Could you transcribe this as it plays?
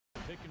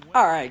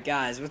Alright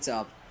guys, what's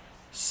up?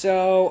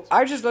 So,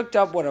 I just looked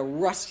up what a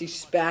rusty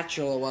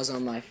spatula was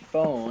on my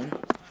phone.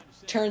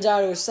 Turns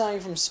out it was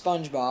something from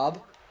SpongeBob.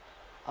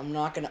 I'm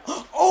not gonna...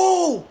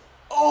 Oh!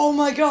 Oh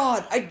my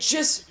god!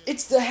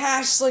 It's the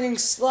hash-slinging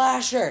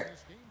slasher!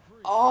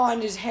 Oh,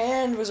 and his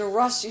hand was a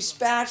rusty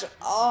spatula.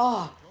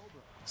 Oh!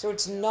 So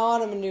it's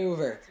not a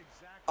maneuver.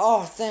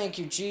 Oh, thank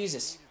you,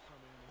 Jesus.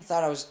 I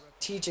thought I was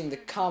teaching the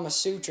Kama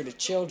Sutra to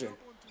children.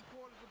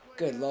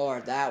 Good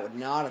lord, that would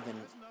not have been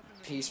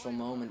a peaceful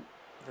moment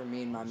for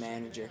me and my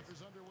manager.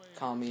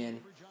 Call me in.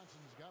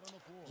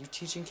 You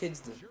teaching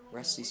kids the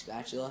rusty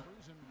spatula?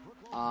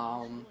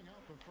 I,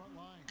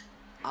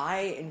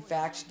 in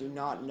fact, do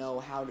not know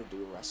how to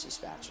do a rusty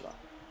spatula.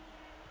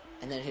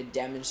 And then he'd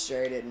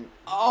demonstrate it and...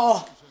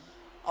 Oh!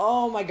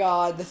 Oh my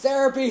god, the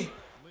therapy!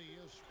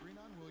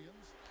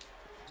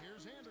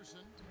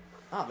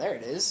 Oh, there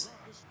it is.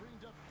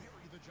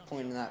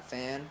 Pointing that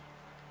fan.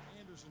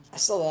 I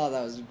still thought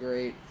that was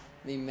great.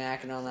 Me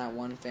macking on that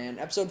one fan.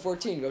 Episode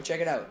 14, go check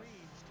it out.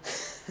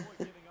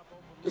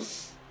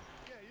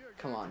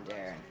 Come on,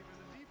 Darren.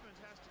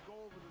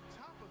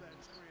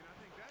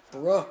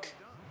 Brook.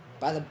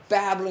 By the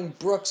babbling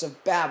brooks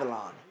of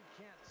Babylon.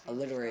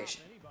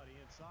 Alliteration.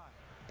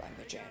 By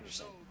Mitch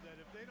Anderson.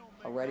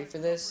 Oh, ready for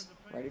this?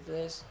 Ready for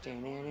this?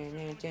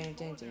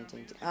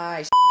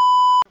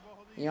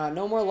 You know,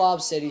 no more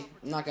Lob City.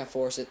 I'm not gonna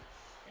force it.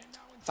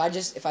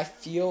 If I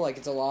feel like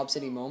it's a Lob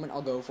City moment,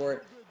 I'll go for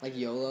it. Like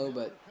YOLO,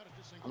 but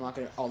I'm not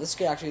gonna... Oh, this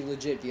could actually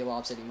legit be a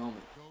Lob City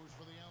moment.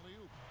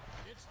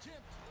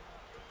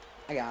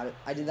 I got it.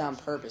 I did that on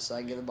purpose so I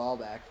can get the ball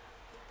back.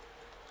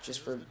 Just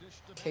for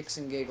kicks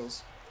and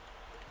giggles.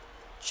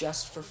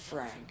 Just for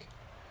Frank.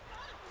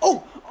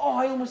 Oh! Oh,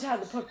 I almost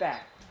had the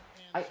putback.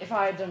 If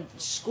I had done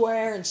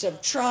square instead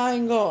of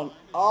triangle.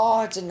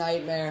 Oh, it's a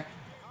nightmare.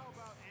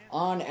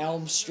 On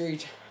Elm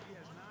Street.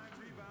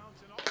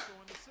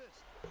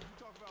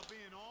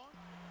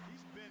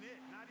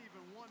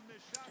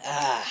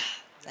 Ah,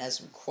 that's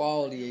some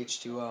quality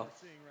H2O.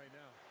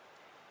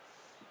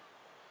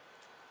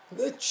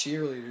 Look at the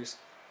cheerleaders.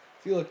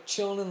 If you look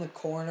chilling in the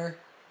corner,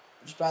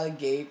 just by the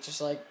gate, just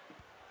like,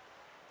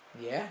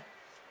 yeah.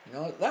 You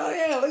know, oh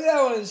yeah, look at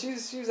that one.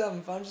 She was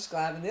having fun, just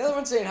clapping. The other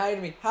one's saying hi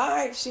to me.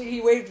 Hi.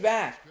 He waved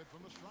back.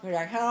 We're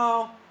like,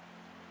 hello,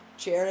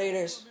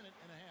 cheerleaders.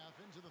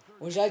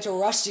 Would you like to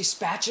rusty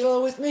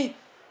spatula with me?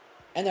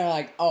 And they're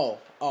like,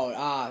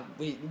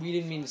 we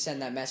didn't mean to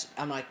send that message.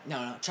 I'm like,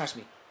 no, trust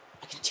me.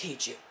 I can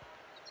teach you.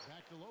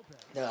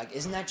 They're like,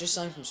 isn't that just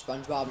something from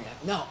SpongeBob? And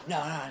you're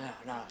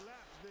like, no.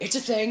 It's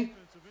a thing.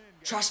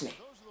 Trust me.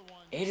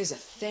 It is a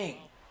thing.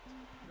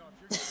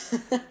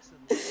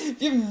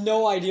 If you have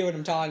no idea what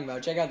I'm talking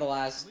about, check out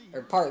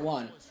part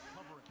 1.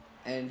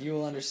 And you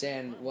will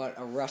understand what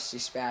a rusty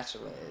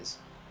spatula is.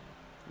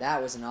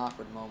 That was an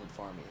awkward moment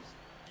for me.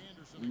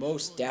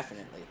 Most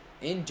definitely.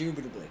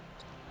 Indubitably.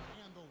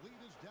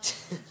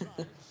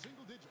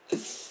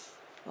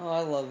 Oh,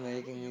 I love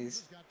making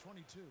these.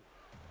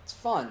 It's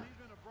fun.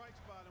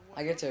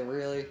 I get to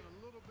really,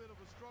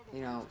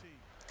 you know,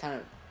 kind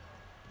of...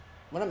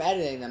 When I'm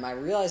editing them, I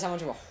realize how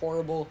much of a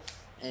horrible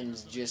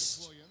and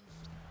just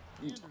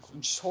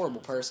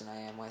horrible person I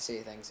am when I say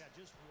things.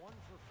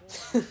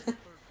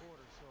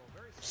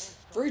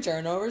 3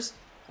 turnovers?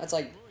 That's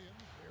like,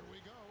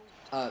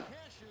 I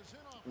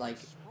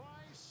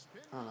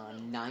don't know, a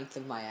ninth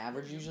of my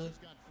average usually.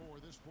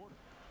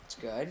 It's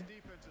good.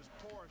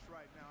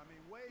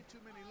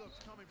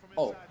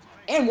 Oh,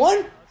 and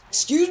 1?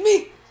 Excuse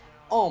me?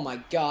 Oh my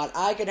god,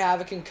 I could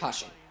have a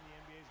concussion.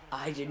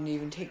 I didn't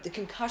even take the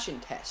concussion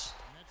test.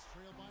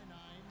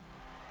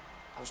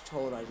 I was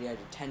told I'd get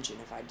detention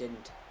if I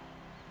didn't.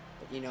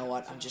 But you know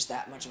what? I'm just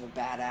that much of a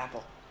bad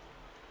apple.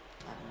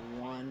 I'm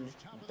one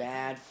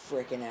bad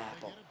frickin'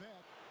 apple.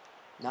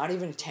 Not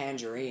even a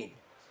tangerine.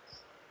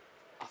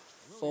 A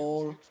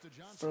full,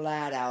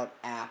 flat-out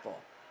apple.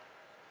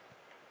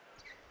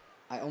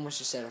 I almost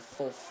just said a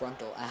full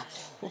frontal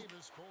apple.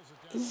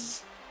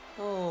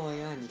 Oh my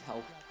god, I need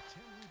help.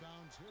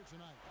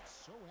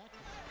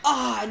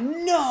 Ah,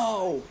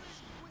 no!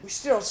 We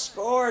still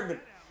scored,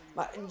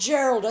 but...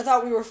 Gerald, I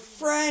thought we were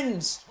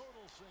friends!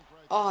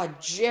 Ah,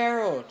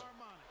 Gerald.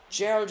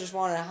 Gerald just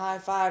wanted a high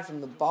five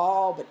from the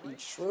ball, but he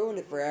just ruined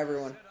it for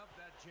everyone.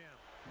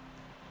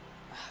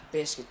 Ah,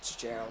 biscuits,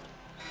 Gerald.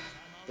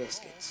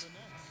 Biscuits.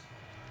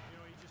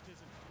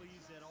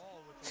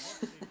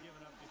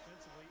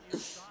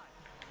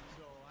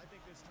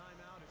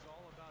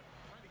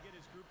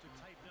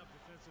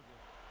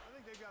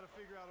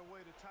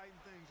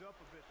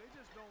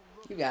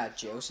 You got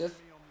Joseph.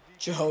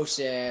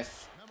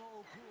 Joseph.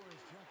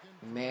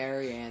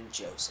 Mary and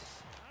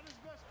Joseph.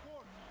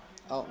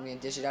 Oh, I'm going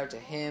to dish it out to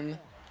him.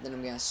 Then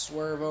I'm going to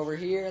swerve over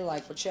here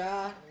like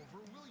Pacha.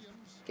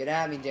 Get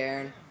at me,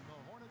 Darren.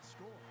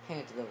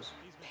 Point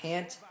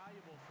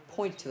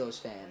to those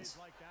fans.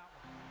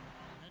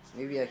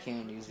 Maybe I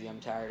can use the I'm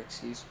tired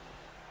excuse.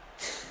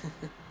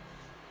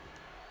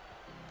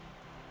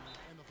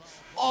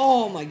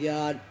 Oh my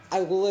god. I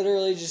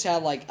literally just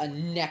had like a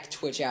neck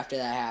twitch after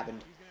that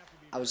happened.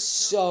 I was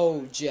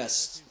so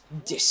just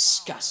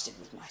disgusted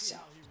with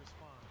myself.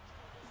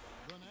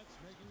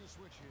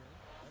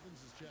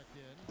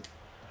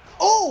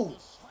 Oh!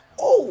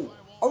 Oh!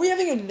 Are we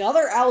having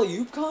another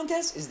alley-oop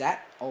contest? Is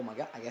that... Oh my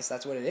god, I guess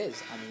that's what it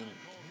is. I mean,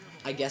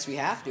 I guess we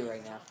have to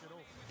right now.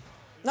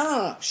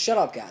 No. Shut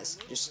up, guys.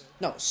 Just,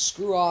 no,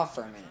 screw off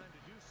for a minute.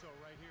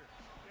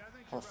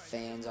 Our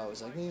fans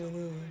always like,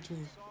 no, it's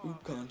an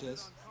oop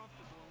contest.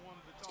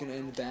 It's gonna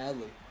end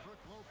badly.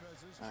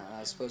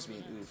 It's supposed to be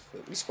an oop,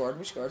 but we scored.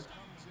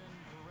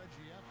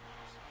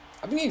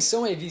 I've been getting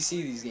so many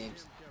VC these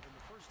games.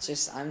 It's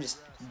just, I'm just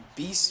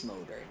beast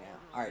mode right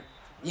now. Alright.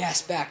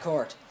 Yes,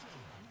 backcourt.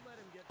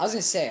 I was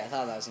gonna say, I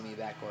thought that was gonna be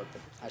backcourt,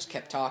 but I just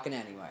kept talking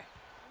anyway.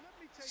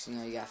 So,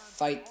 you gotta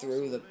fight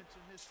through the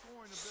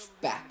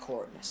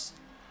backcourtness.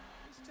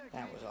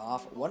 That was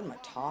awful. What am I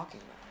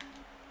talking about?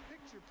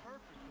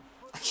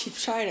 I keep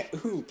trying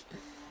to oop.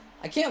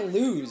 I can't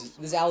lose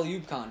this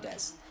alley-oop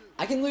contest.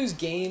 I can lose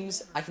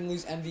games, I can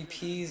lose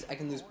MVPs, I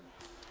can lose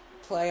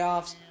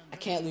playoffs. I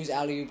can't lose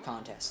alley-oop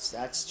contests.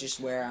 That's just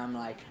where I'm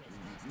like,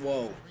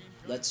 whoa,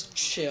 let's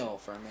chill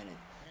for a minute.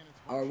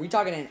 Are we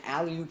talking an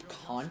alley-oop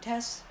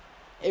contest?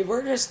 If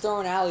we're just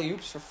throwing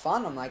alley-oops for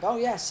fun, I'm like, oh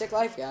yeah, sick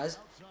life, guys.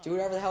 Do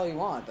whatever the hell you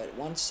want. But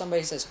once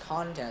somebody says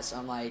contest,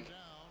 I'm like,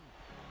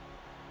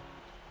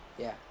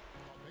 yeah,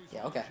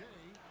 okay.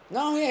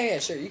 No, yeah,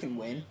 sure, you can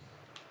win.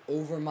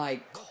 Over my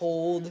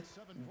cold,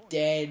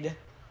 dead,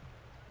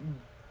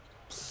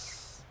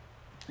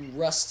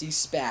 rusty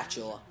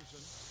spatula.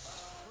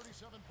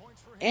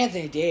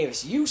 Anthony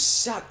Davis, you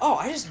suck. Oh,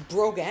 I just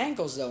broke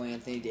ankles, though,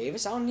 Anthony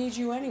Davis. I don't need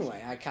you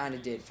anyway. I kind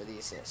of did for the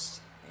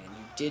assist. And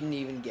you didn't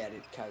even get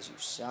it because you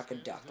suck a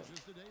duckling.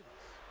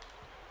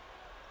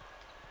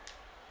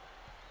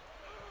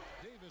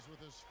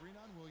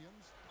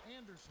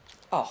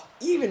 Oh,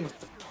 even with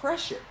the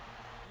pressure.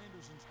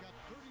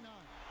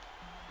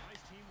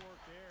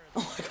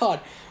 Oh my god,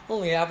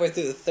 only halfway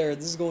through the third.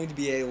 This is going to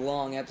be a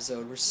long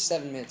episode. We're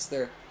 7 minutes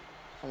there.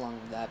 How long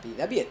would that be?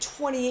 That'd be a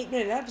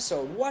 28-minute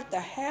episode. What the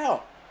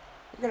hell?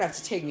 You're gonna have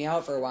to take me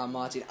out for a while,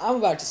 Monty. I'm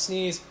about to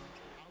sneeze.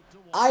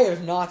 I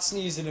have not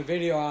sneezed in a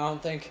video, I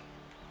don't think.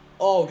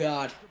 Oh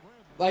god.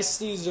 My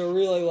sneezes are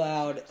really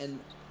loud, and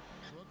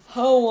I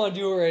don't want to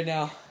do it right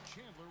now.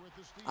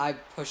 I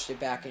pushed it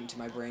back into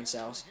my brain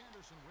cells.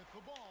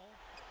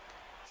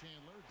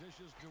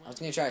 I was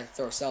gonna try to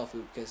throw a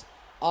self-hoop, because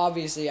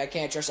obviously I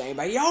can't trust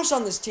anybody else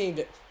on this team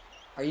to...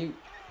 Are you...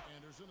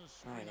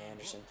 Alright,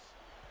 Anderson.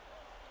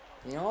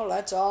 You know,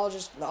 let's all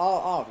just...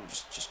 All of you,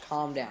 just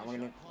calm down. We're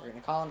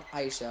gonna call an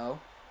ISO.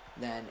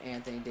 Then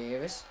Anthony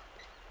Davis.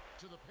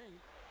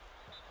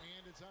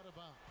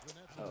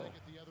 Oh.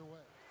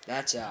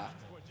 That's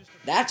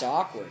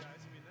awkward.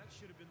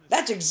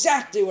 That's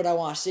exactly what I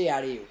want to see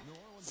out of you.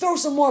 Throw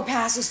some more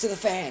passes to the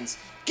fans.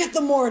 Get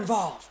them more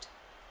involved.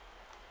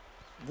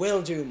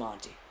 Will do,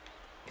 Monty.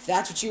 If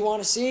that's what you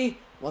want to see,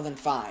 well then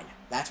fine.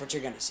 That's what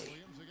you're gonna see.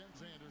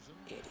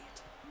 Idiot.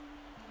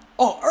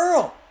 Oh,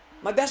 Earl!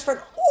 My best friend.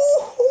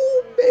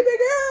 Oh, baby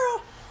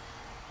girl!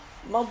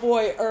 My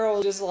boy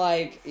Earl just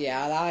like,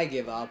 yeah, I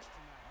give up.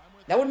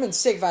 That would have been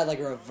sick if I had like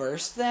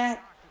reversed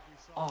that.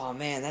 Oh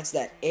man, that's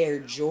that Air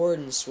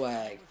Jordan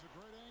swag.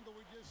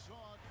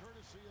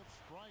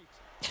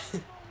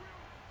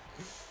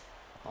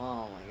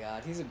 Oh my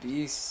god, he's a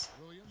beast.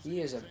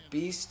 He is a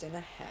beast and a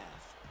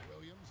half.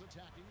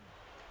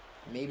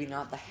 Maybe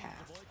not the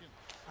half.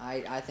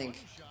 I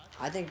think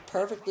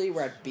perfectly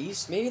we're at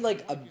beast. Maybe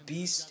like a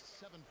beast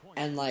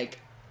and like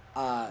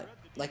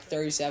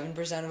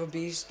 37% of a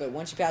beast, but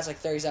once you pass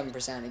like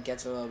 37%, it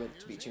gets a little bit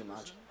to be too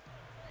much.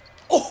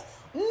 Oh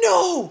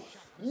no!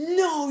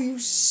 No, you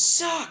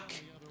suck!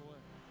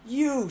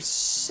 You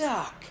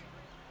suck!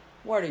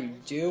 What are you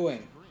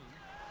doing?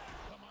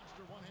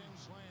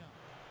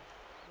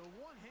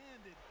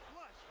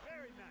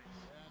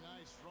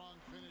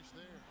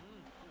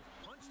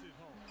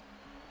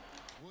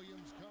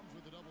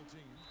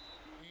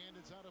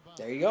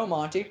 There you go,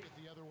 Monty.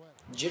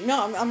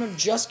 No, I'm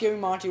just giving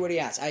Monty what he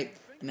asked. I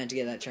meant to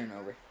get that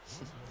turnover.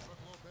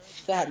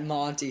 That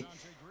Monty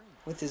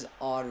with his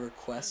odd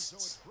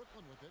requests.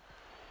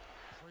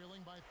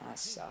 I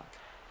suck.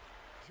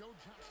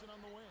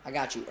 I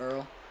got you,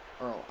 Earl.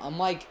 Earl, I'm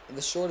like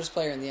the shortest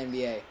player in the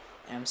NBA,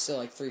 and I'm still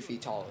like 3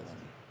 feet taller than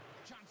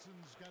you.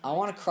 I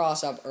want to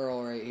cross up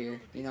Earl right here.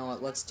 You know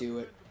what? Let's do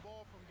it.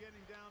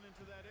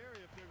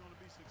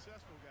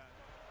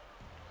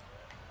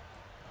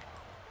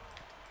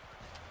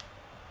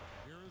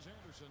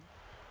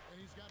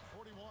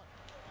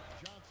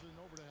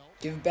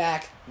 Give it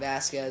back,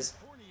 Vasquez.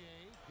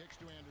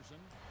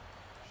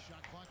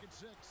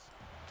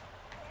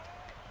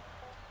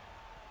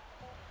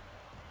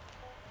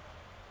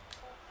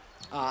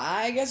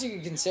 I guess you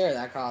could consider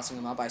that crossing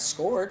him up. I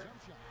scored.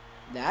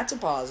 That's a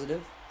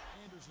positive.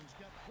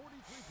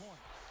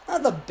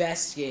 Not the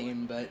best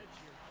game, but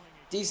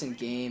decent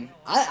game.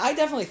 I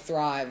definitely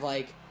thrive,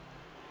 like,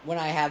 when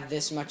I have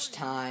this much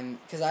time,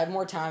 because I have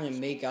more time to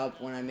make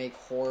up when I make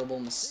horrible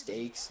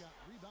mistakes.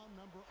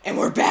 And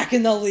we're back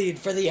in the lead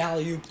for the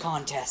alley-oop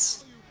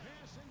contest.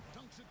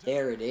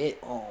 There it is.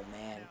 Oh,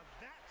 man.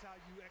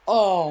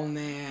 Oh,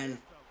 man.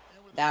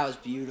 That was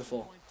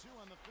beautiful.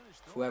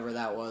 Whoever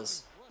that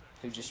was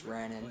who just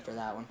ran in for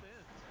that one.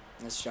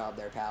 Nice job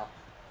there, pal.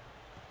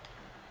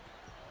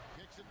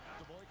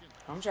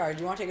 I'm sorry, do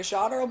you want to take a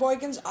shot, Earl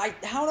Boykins?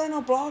 How did I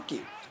not block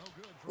you?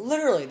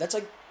 Literally, that's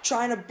like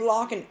trying to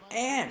block an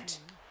ant.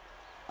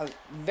 A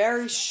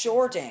very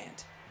short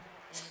ant.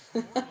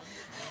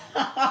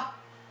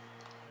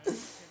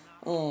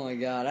 Oh my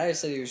god, I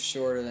just said he was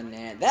shorter than an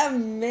ant. That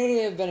may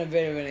have been a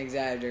bit of an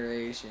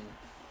exaggeration.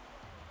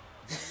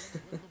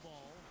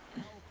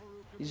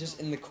 He's just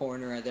in the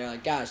corner right there,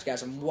 like, guys,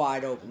 I'm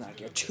wide open. Like,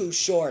 you're too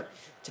short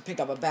to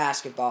pick up a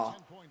basketball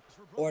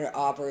or to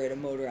operate a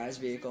motorized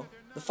vehicle.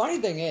 The funny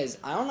thing is,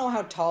 I don't know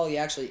how tall he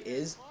actually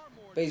is,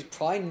 but he's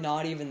probably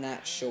not even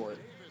that short.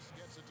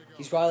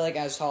 He's probably like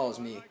as tall as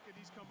me.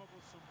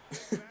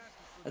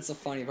 That's the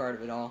funny part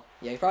of it all.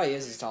 Yeah, he probably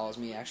is as tall as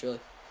me, actually.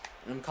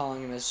 And I'm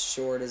calling him as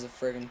short as a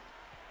friggin'...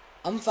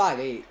 I'm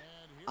 5'8".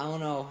 I don't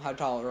know how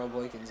tall Earl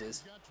Boykins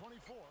is.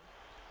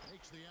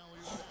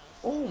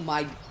 Oh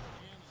my...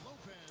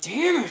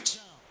 Damn it!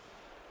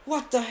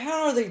 What the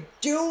hell are they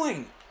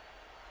doing?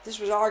 This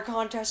was our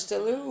contest to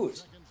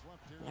lose.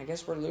 And I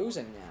guess we're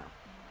losing now.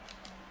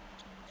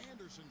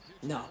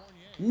 No.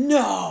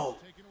 No!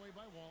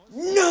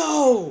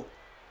 No!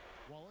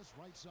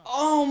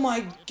 Oh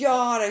my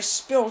god, I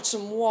spilled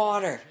some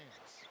water.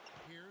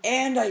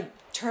 And I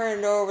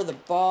turned over the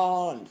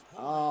ball,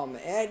 and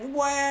and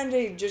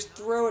Wendy just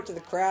threw it to the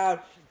crowd.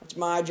 That's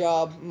my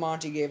job.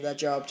 Monty gave that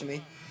job to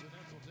me.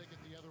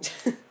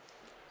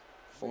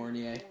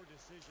 Fournier.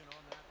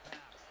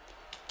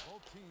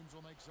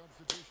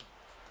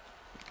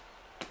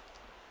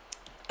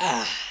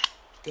 Ah,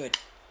 good.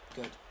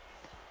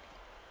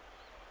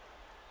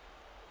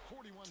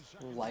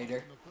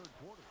 Lighter.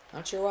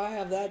 Not sure why I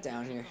have that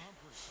down here.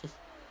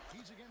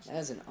 That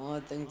is an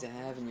odd thing to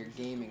have in your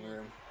gaming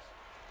room.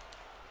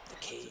 The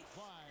cave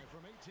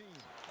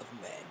of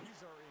men.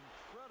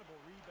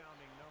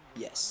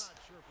 Yes,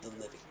 the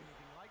living room.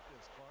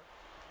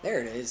 There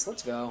it is.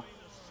 Let's go.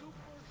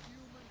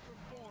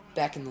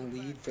 Back in the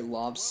lead for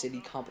Lob City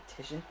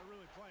competition.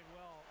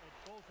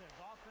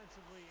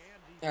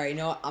 Alright, you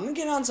know what? I'm going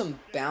to get on some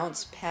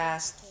bounce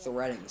pass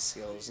threading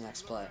skills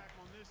next play.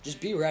 Just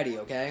be ready,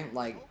 okay?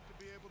 Like,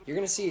 you're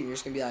going to see it. You're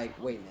just going to be like,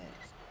 wait a minute.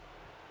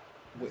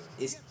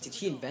 Wait, did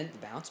he invent the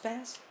bounce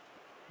pass?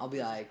 I'll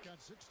be like,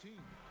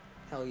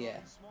 hell yeah.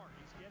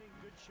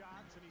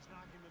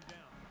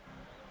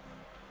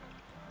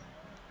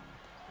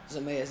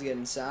 Somebody has to get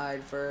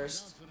inside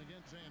first.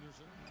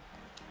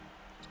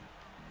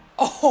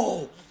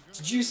 Oh!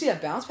 Did you see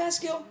that bounce pass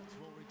skill?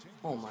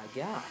 Oh my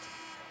god.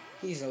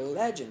 He's a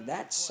legend.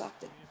 That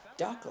sucked a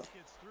duckling.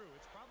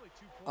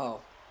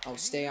 Oh,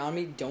 stay on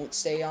me. Don't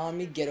stay on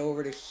me. Get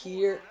over to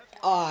here.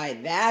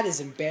 That is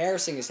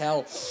embarrassing as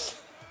hell.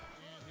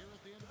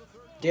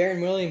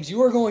 Darren Williams,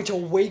 you are going to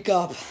wake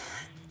up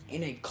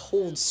in a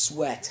cold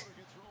sweat.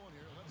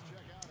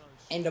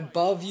 And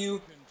above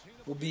you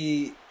will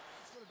be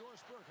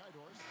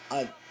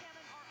a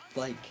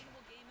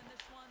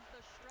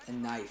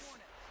knife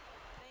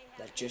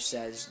that just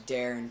says,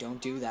 Darren,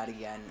 don't do that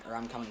again, or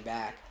I'm coming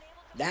back.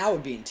 That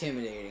would be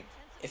intimidating.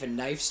 If a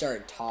knife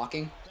started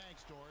talking,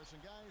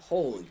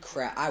 holy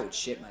crap, I would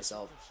shit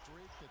myself.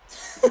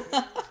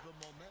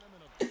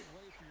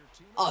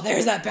 Oh,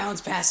 there's that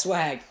bounce pass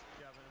swag.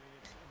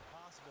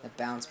 That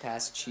bounce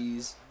pass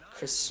cheese.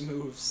 Chris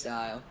Smooth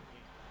style.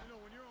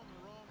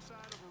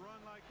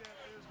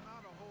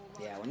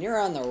 Yeah, when you're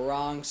on the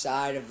wrong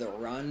side of the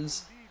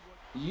runs,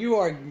 you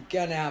are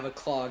gonna have a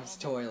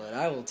clogged toilet.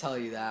 I will tell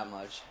you that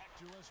much.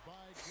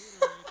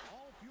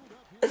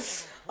 I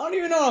don't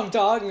even know what I'm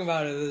talking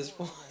about at this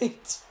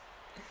point.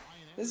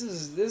 This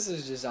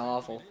is just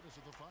awful.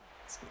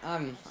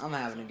 I'm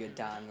having a good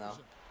time though.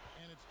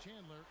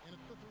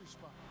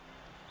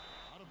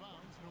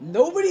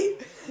 Nobody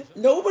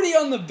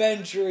on the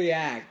bench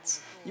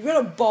reacts. You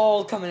got a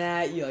ball coming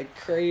at you like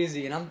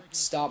crazy, and I'm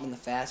stopping the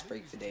fast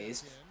break for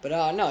days. But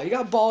no, you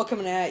got a ball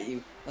coming at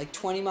you like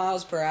 20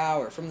 miles per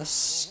hour from the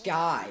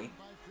sky.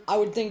 I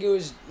would think it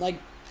was like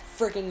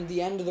frickin'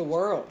 the end of the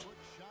world.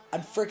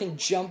 I'd frickin'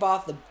 jump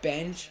off the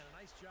bench,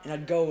 and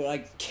I'd go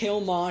like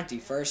kill Monty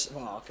first of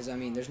all, because I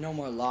mean there's no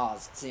more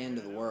laws. It's the end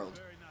of the world.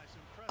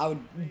 I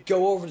would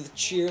go over to the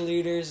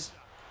cheerleaders,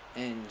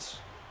 and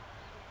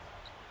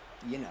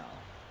you know.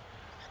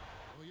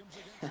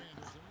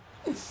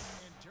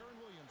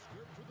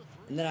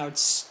 And then I would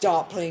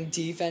stop playing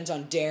defense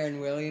on Darren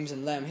Williams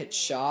and let him hit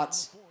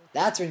shots.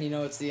 That's when you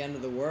know it's the end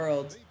of the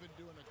world.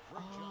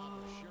 Oh.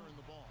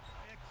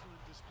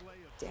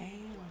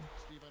 Damn.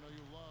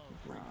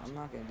 No, I'm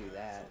not going to do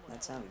that.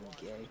 That sounded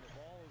gay.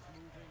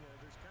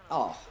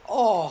 Oh,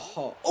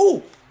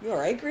 you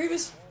alright,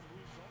 Grievous?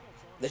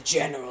 The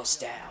General's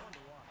down.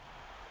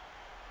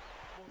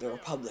 The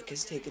Republic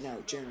has taken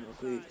out General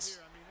Grievous.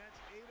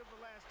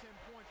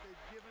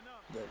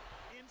 The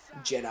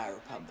Jedi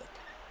Republic.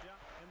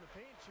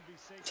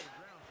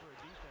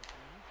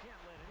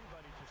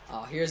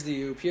 Oh, here's the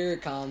oop. Here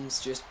it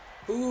comes. Just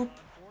boop.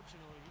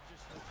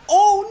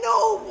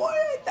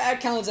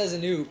 that counts as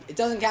an oop. It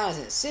doesn't count as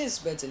an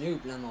assist, but it's an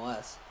oop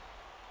nonetheless.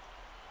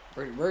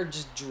 We're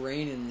just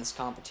draining this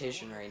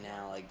competition right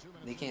now. Like,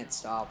 they can't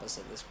stop us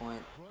at this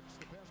point.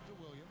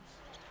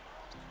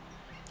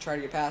 Try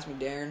to get past me,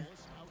 Darren.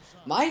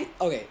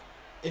 Okay,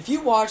 if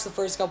you watch the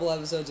first couple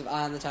episodes of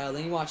Eye on the Title,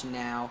 then you watch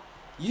now,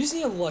 you just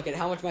need to look at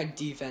how much my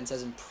defense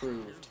has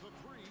improved.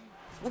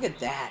 Look at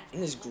that in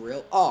his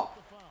grill. Oh,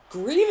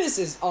 Grievous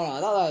is. Oh no, I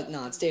thought that.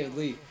 No, it's David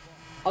Lee.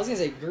 I was gonna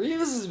say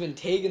Grievous has been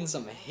taking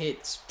some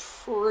hits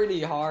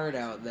pretty hard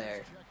out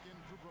there.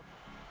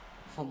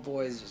 Oh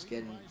boy, is just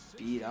getting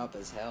beat up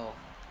as hell.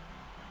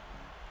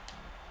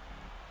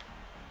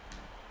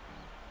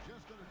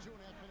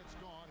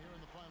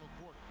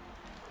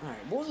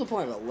 Alright, what was the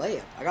point of a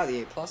layup? I got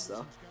the A+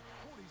 though.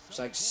 It's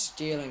like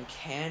stealing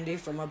candy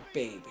from a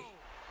baby.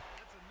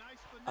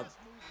 A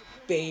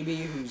baby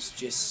who's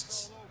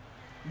just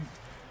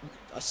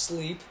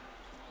asleep.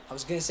 I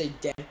was gonna say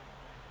dead.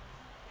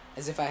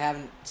 As if I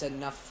haven't said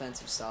enough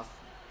offensive stuff.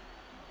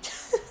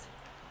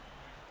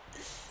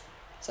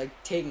 It's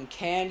like taking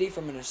candy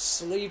from an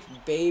asleep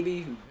baby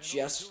who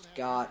just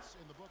got,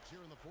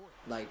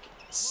 like,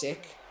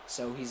 sick.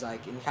 So he's,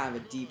 like, in kind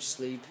of a deep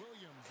sleep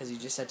because he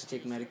just had to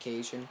take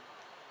medication.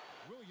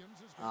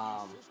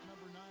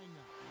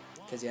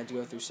 Because he had to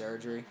go through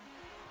surgery.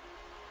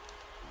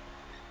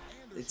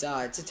 It's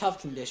a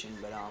tough condition,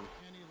 but,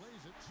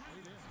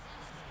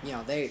 you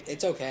know,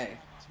 it's okay.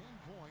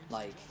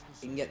 Like,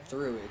 you can get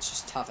through it. It's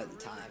just tough at the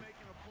time.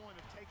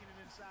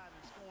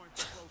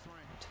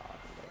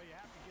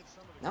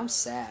 Now I'm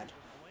sad.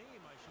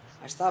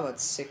 I just thought about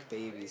sick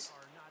babies.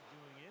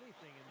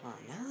 Oh,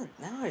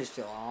 now I just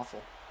feel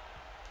awful.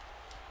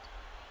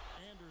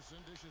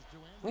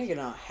 Make it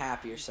a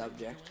happier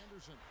subject.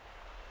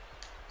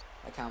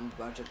 Like how I'm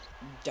about to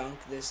dunk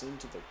this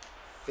into the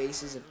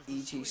faces of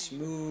E.T.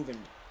 Smooth and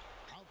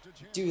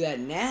do that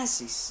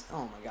nasty.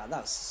 Oh my god,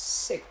 that was a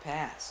sick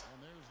pass.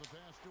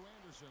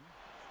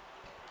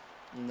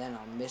 And then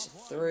I'll miss a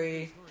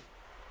 3.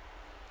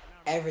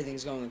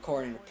 Everything's going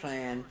according to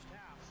plan.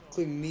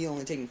 Including me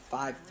only taking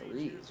 5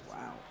 threes.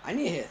 Wow. I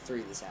need to hit a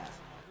 3 this half.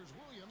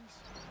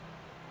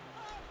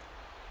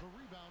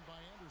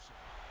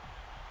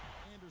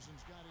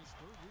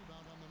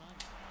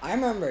 I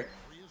remember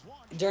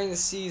during the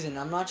season,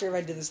 I'm not sure if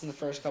I did this in the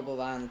first couple of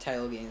Eye on the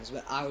Title games,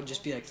 but I would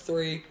just be like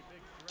 3,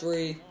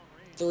 3,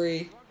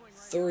 3,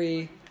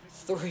 3,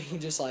 3,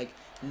 just like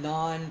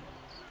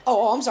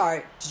Oh, I'm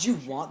sorry. Did you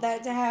want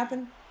that to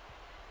happen?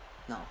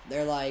 No.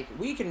 They're like,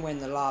 we can win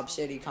the Lob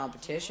City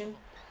competition.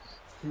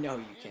 No,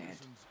 you can't.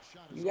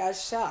 You guys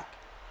suck.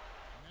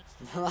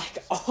 I'm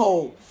like,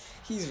 oh,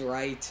 he's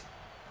right.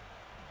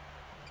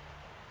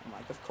 I'm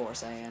like, of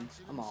course I am.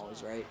 I'm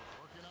always right.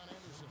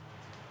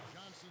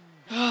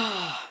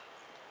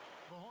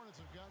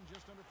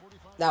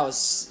 That was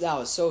so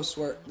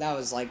that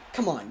was like,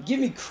 come on, give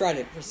me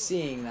credit for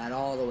seeing that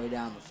all the way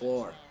down the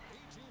floor.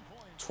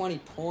 20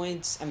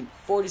 points,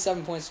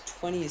 47 points,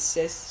 20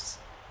 assists.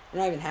 We're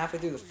not even halfway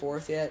through the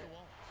fourth yet.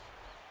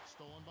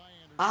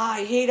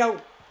 I hate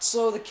how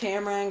slow the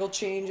camera angle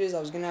changes. I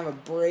was going to have a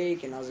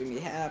break and I was going to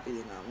be happy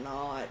and I'm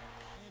not.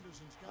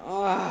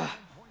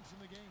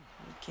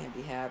 You can't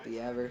be happy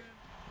ever.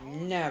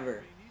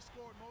 Never.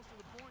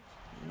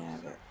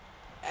 Never.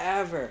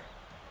 Ever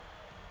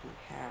be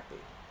happy.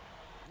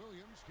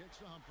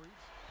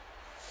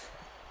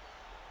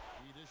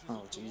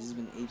 Oh, jeez, it's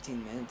been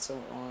 18 minutes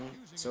so long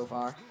so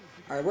far.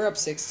 Alright, we're up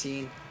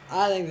 16.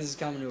 I think this is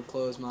coming to a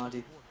close,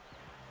 Monty.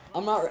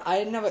 I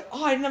didn't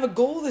have a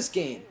goal this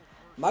game.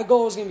 My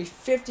goal is going to be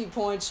 50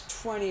 points,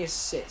 20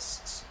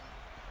 assists.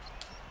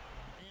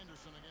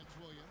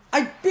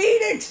 I beat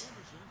it!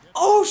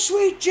 Oh,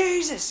 sweet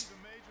Jesus!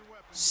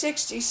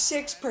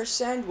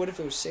 66%. What if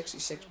it was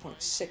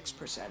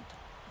 66.6%?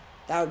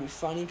 That would be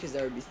funny because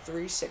there would be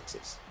 3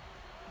 6s.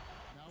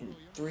 And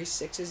 3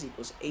 6s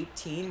equals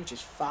 18, which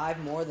is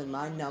 5 more than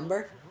my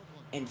number.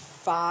 And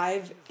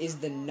 5 is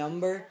the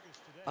number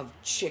of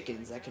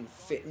chickens that can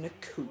fit in a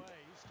coop.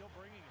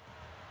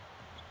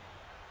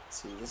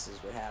 See, this is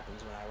what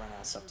happens when I run out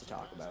of stuff to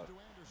talk about.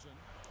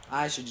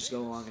 I should just go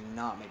along and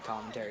not make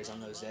commentaries on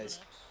those days.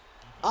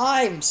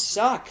 I'm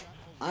suck.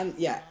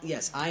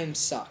 Yes, I am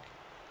suck.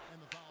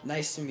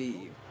 Nice to meet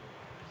you.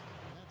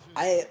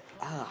 I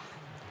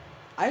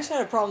just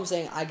had a problem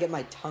saying I get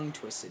my tongue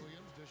twisted.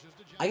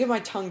 I get my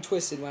tongue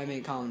twisted when I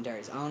make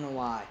commentaries. I don't know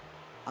why.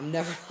 I'm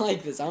never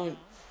like this. I don't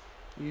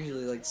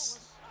usually like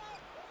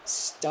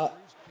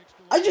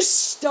I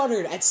just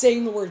stuttered at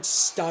saying the word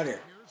stutter.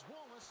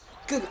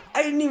 Good.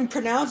 I didn't even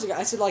pronounce it.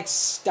 I said like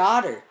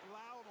stutter.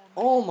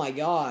 Oh my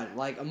god.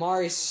 Like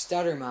Amari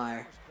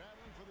Stuttermeyer.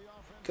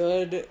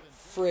 Good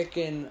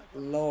frickin'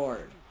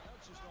 lord.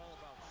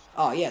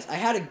 Oh yes, I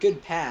had a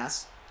good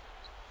pass.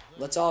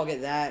 Let's all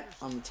get that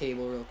on the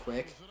table real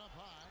quick.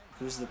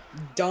 It was the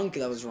dunk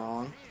that was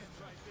wrong.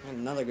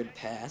 Another good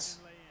pass.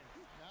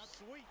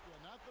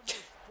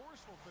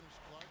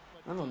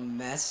 I'm a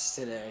mess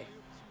today.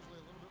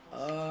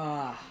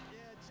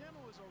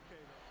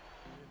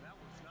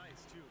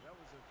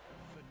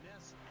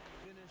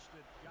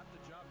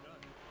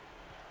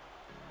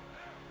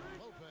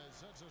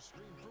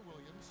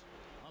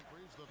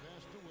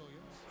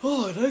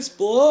 Oh, nice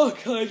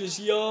block. I just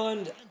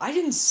yawned. I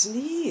didn't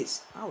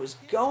sneeze. I was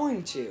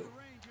going to.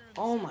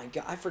 Oh my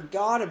god, I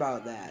forgot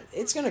about that.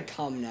 It's going to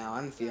come now.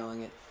 I'm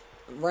feeling it.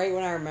 Right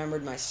when I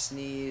remembered my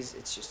sneeze,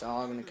 it's just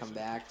all going to come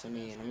back to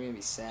me, and I'm going to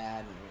be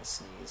sad, and I'm going to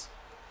sneeze.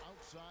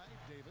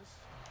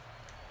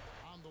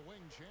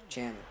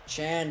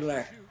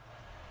 Chandler.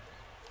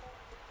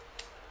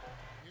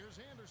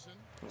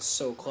 It was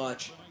so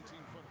clutch.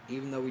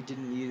 Even though we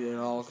didn't need it at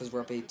all because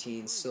we're up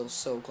 18, still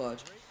so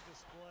clutch.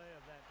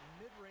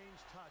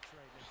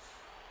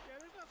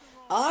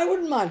 I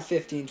wouldn't mind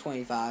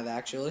 50-25,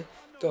 actually.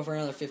 Go for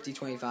another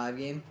 50-25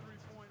 game.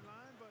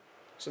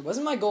 So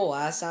wasn't my goal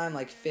last time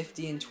like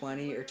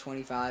 50-20 or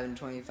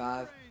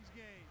 25-25?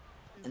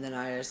 And then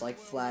I just like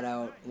flat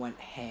out went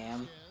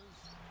ham.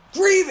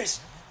 Grievous!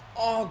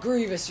 Oh,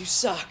 Grievous, you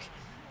suck.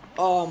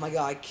 Oh my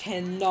god, I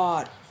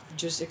cannot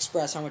just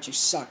express how much you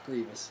suck,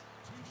 Grievous.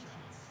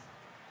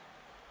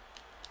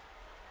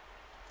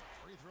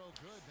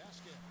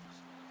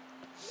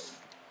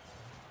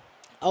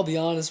 I'll be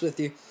honest with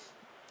you.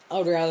 I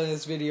would rather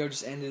this video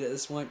just ended at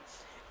this point.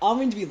 I'm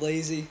going to be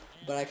lazy,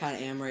 but I kind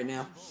of am right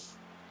now.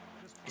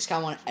 I just kind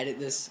of want to edit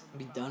this and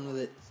be done with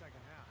it.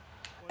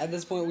 At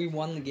this point, we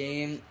won the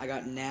game. I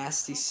got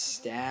nasty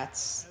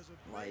stats.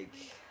 Like,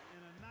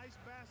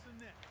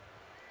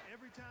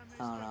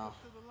 I don't know.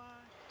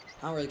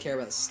 I don't really care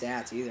about the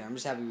stats either. I'm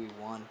just happy we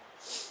won.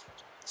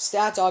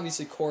 Stats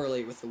obviously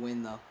correlate with the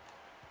win, though.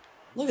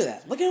 Look at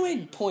that. Look at how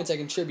many points I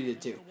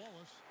contributed to.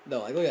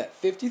 Though, like, look at that.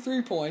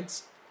 53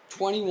 points.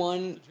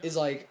 21 is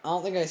like, I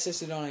don't think I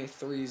assisted on any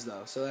threes,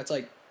 though. So that's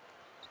like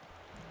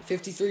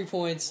 53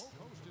 points.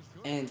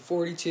 And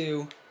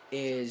 42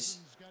 is,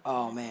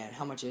 oh man,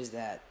 how much is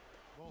that?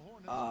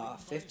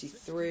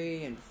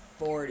 53 and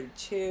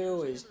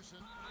 42 is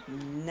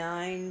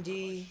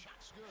 90.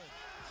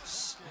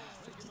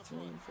 53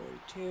 and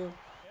 42.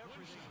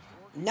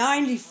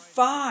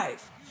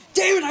 95!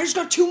 Damn it, I just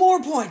got 2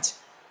 more points!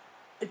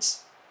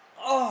 It's,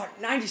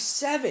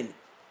 97.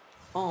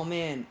 Oh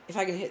man, if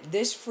I can hit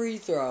this free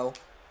throw.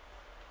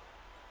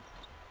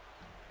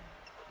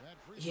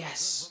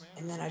 Yes,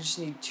 and then I just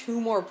need 2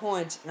 more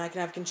points, and I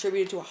can have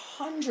contributed to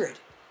 100.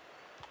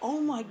 Oh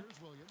my,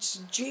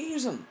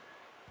 jeez.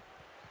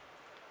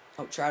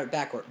 Oh, try it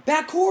backcourt.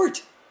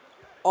 Backcourt!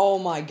 Oh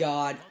my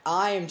god,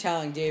 I am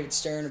telling David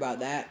Stern about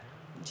that.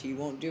 He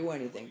won't do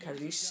anything, because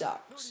he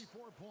sucks.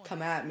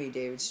 Come at me,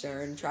 David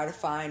Stern. Try to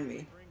find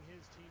me.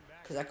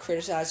 Because I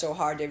criticize so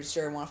hard, David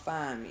Stern want to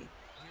find me.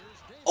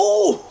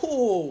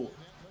 Oh!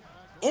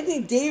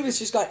 Anthony Davis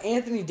just got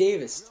Anthony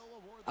Davis.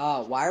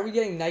 Why are we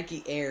getting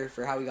Nike Air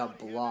for how we got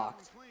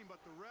blocked?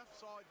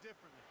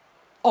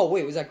 Oh,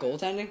 wait, was that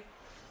goaltending?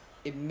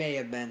 It may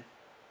have been.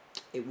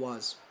 It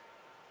was.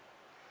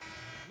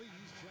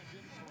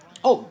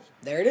 Oh,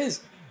 there it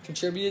is.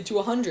 Contributed to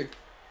 100.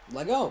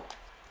 Let go.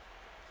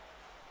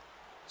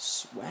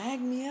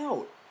 Swag me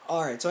out.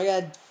 Alright, so I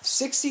got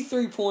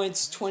 63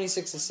 points,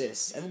 26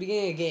 assists at the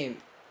beginning of the game.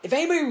 If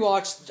anybody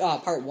watched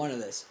part 1 of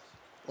this,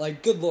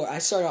 like, good lord, I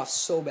started off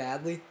so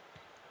badly.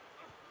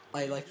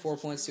 I had like 4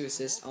 points, 2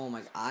 assists. Oh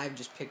my, I've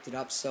just picked it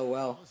up so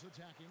well.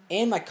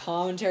 And my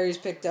commentary's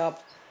picked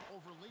up.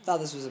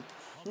 Thought this was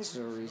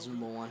a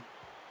reasonable one.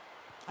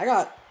 I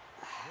got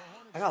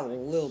a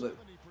little bit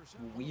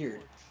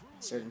weird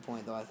at a certain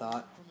point though, I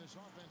thought.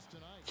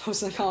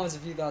 Post in the comments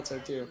if you thought so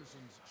too.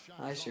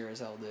 I sure as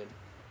hell did.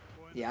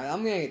 Yeah,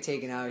 I'm gonna get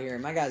taken out here.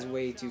 My guy's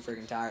way too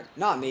freaking tired.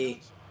 Not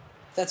me.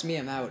 If that's me,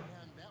 I'm out.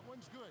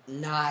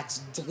 Nah, it's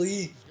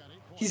Dlee.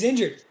 He's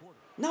injured.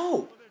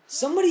 No!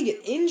 Somebody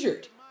get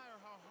injured.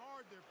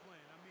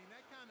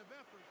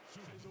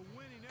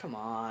 Come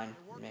on,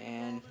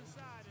 man.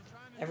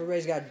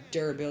 Everybody's got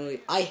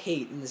durability. I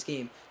hate in this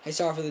game. I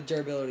saw for the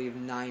durability of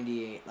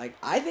 98. Like,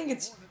 I think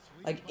it's,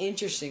 like,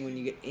 interesting when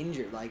you get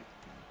injured. Like,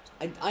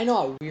 I know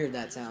how weird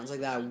that sounds.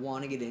 Like, that I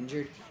want to get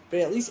injured. But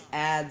it at least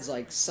adds,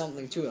 like,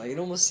 something to it. Like, it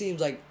almost seems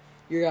like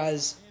your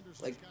guys,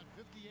 like,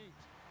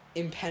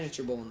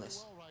 impenetrable in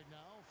this.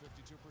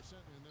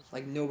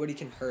 Like, nobody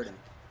can hurt him.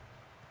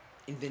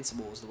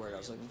 Invincible was the word I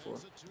was looking for.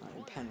 Not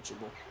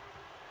impenetrable.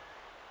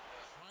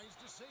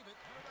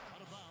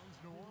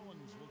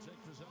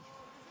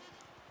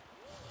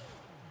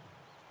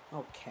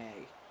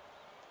 Okay.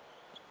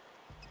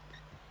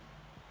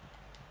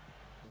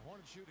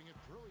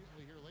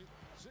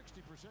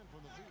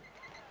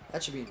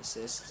 That should be an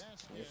assist.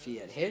 If he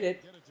had hit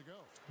it.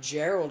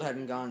 Gerald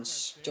hadn't gone and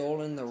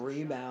stolen the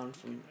rebound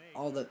from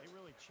all the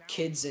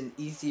kids in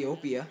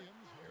Ethiopia.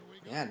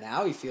 Yeah,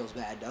 now he feels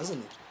bad, doesn't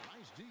he?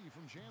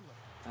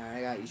 Alright,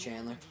 I got you,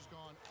 Chandler.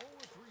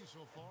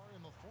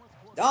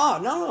 Oh,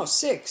 no,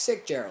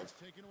 sick, Gerald.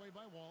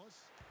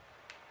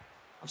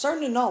 I'm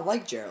starting to not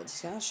like Gerald.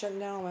 He's kind of shutting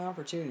down all my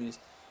opportunities.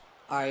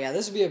 Alright, yeah,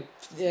 this would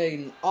be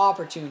an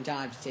opportune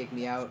time to take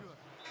me out.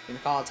 I'm going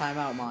to call a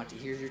timeout, Monty.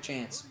 Here's your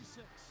chance.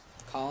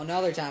 Call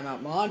another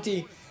timeout,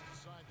 Monty.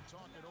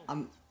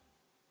 I'm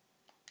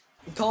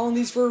calling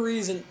these for a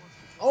reason.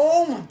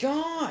 Oh, my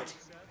God.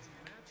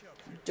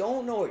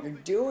 don't know what you're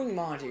doing,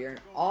 Monty. You're an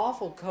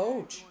awful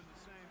coach.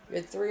 You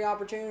had 3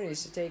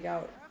 opportunities to take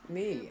out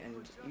me, and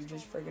you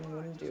just freaking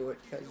wouldn't do it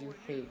because you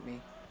hate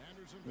me.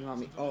 You want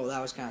me? Oh,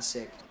 that was kind of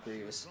sick,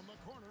 Grievous.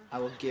 I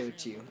will give it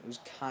to you. It was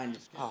kind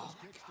of. Oh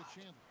my god.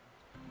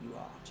 You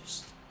all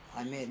just.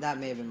 That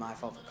may have been my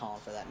fault for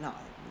calling for that. No,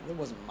 it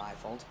wasn't my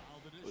fault.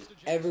 It was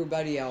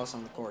everybody else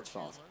on the court's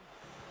fault.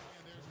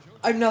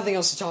 I have nothing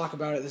else to talk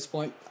about at this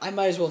point. I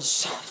might as well just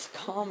stop the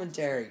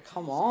commentary.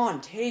 Come on,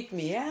 take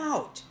me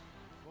out.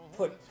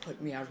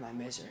 Put me out of my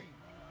misery.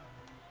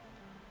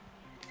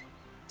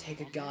 Take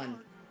a gun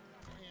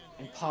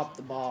and pop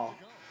the ball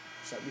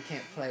so that we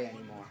can't play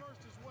anymore.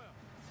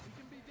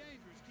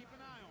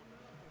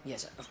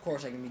 Yes, of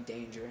course I can be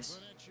dangerous.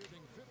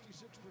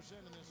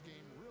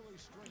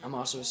 I'm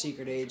also a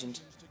secret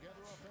agent.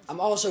 I'm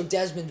also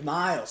Desmond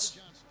Miles.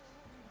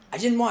 I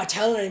didn't want to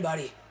tell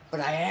anybody, but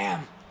I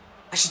am.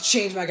 I should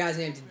change my guy's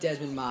name to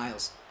Desmond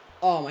Miles.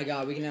 Oh my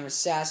god, we can have an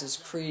Assassin's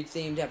Creed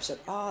themed episode.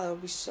 Oh, that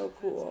would be so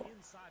cool.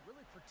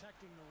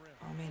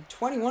 Oh man,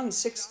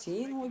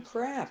 21-16? Holy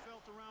crap.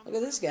 Look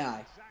at this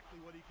guy.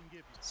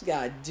 This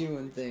guy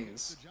doing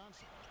things.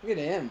 Look at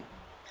him.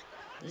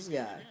 This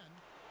guy.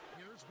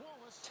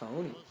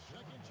 Tony.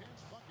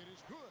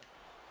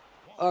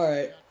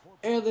 Alright.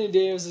 Anthony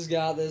Davis has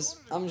got this.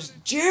 I'm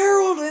just...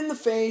 Gerald in the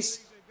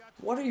face!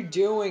 What are you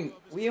doing?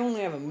 We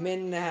only have a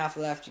minute and a half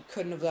left. You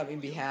couldn't have let me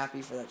be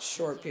happy for that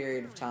short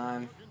period of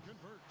time.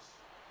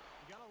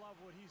 You gotta love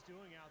what he's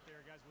doing out there,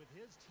 guys. With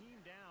his team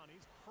down,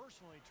 he's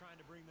personally trying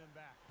to bring them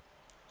back.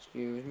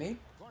 Excuse me?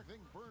 Clark, they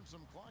can burn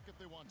some clock if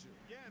they want to.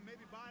 Yeah,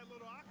 maybe buy a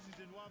little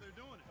oxygen while they're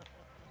doing it.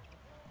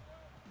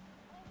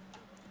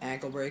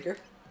 Ankle breaker.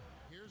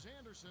 Here's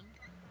Anderson.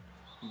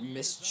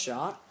 Missed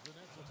shot.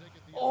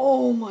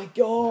 Oh my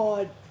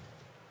god.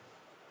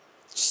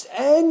 Just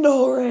end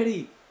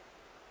already.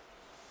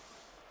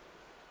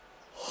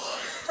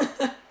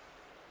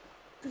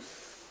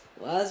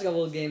 Last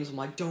couple of games, I'm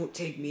like, don't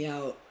take me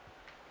out.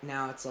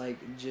 Now it's like,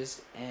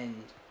 just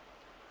end.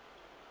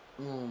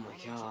 Oh my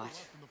god.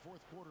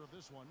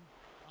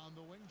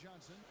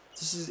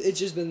 This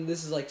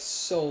is like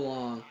so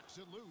long.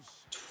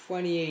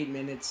 28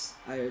 minutes,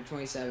 or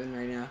 27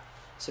 right now.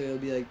 So it'll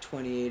be like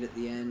 28 at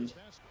the end.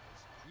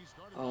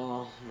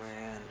 Oh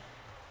man.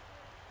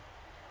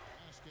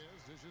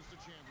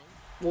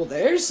 Well,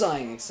 there's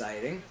something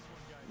exciting.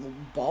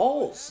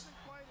 Balls.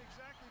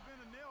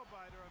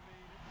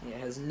 Yeah,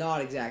 it has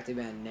not exactly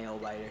been a nail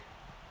biter.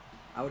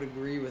 I would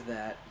agree with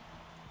that.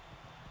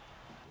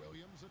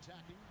 Williams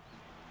attacking.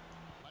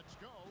 Let's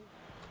go.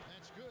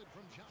 That's good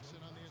from Johnson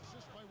on the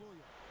assist by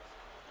Williams.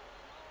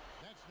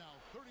 That's now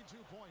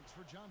 32 points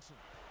for Johnson.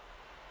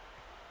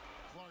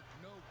 Clark,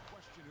 no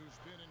question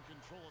who's been in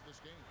control of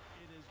this game.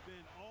 It has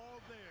been all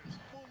theirs,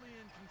 fully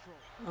in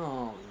control.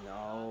 Oh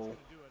no.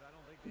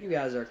 You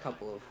guys are a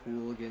couple of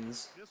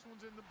hooligans. This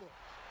one's in the book.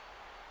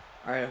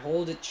 Alright,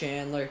 hold it,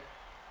 Chandler.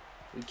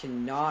 We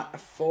cannot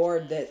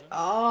afford that.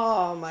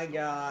 Oh my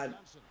god.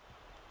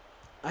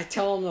 I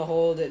tell him to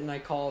hold it and I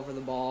call for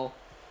the ball.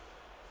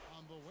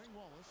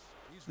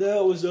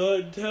 That was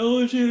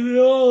unintelligent at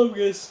all. I'm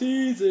gonna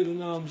sneeze it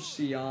and I'm just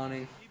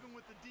yawning.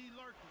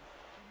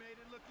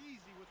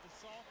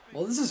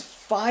 Well, this is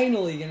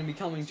finally gonna be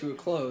coming to a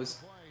close.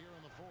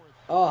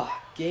 Oh,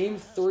 game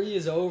 3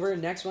 is over.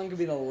 Next one could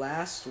be the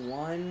last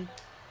one.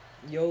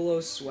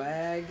 YOLO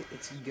swag.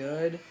 It's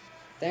good.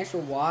 Thanks for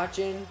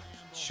watching.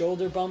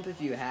 Shoulder bump if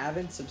you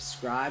haven't.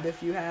 Subscribe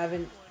if you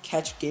haven't.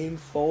 Catch game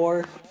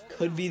 4.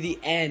 Could be the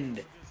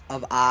end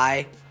of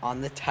Eye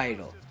on the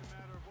Title.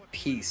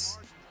 Peace.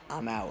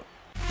 I'm out.